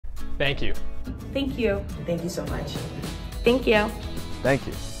Thank you. Thank you. Thank you so much. Thank you. Thank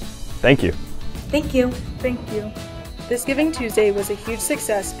you. Thank you. Thank you. Thank you. This Giving Tuesday was a huge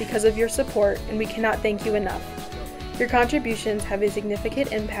success because of your support, and we cannot thank you enough. Your contributions have a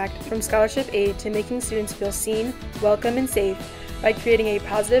significant impact from scholarship aid to making students feel seen, welcome, and safe by creating a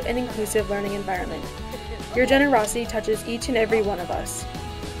positive and inclusive learning environment. Your generosity touches each and every one of us.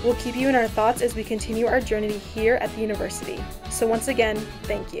 We'll keep you in our thoughts as we continue our journey here at the university. So once again,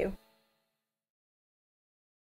 thank you.